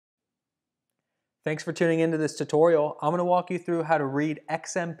Thanks for tuning into this tutorial. I'm going to walk you through how to read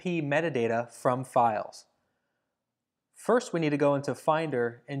XMP metadata from files. First, we need to go into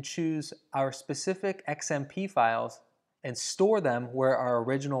Finder and choose our specific XMP files and store them where our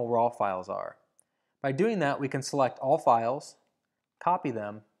original raw files are. By doing that, we can select all files, copy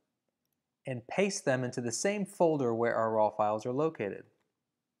them, and paste them into the same folder where our raw files are located.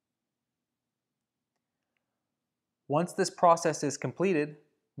 Once this process is completed,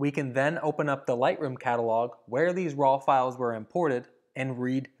 we can then open up the Lightroom catalog where these raw files were imported and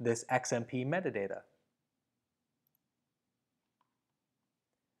read this XMP metadata.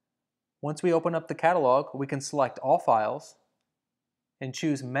 Once we open up the catalog, we can select all files and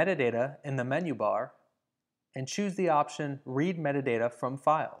choose Metadata in the menu bar and choose the option Read Metadata from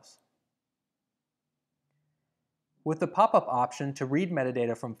Files. With the pop-up option to read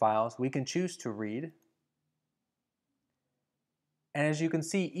metadata from files, we can choose to read. And as you can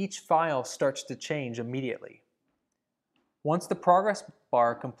see, each file starts to change immediately. Once the progress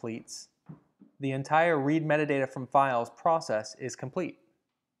bar completes, the entire read metadata from files process is complete.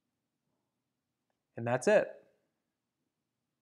 And that's it.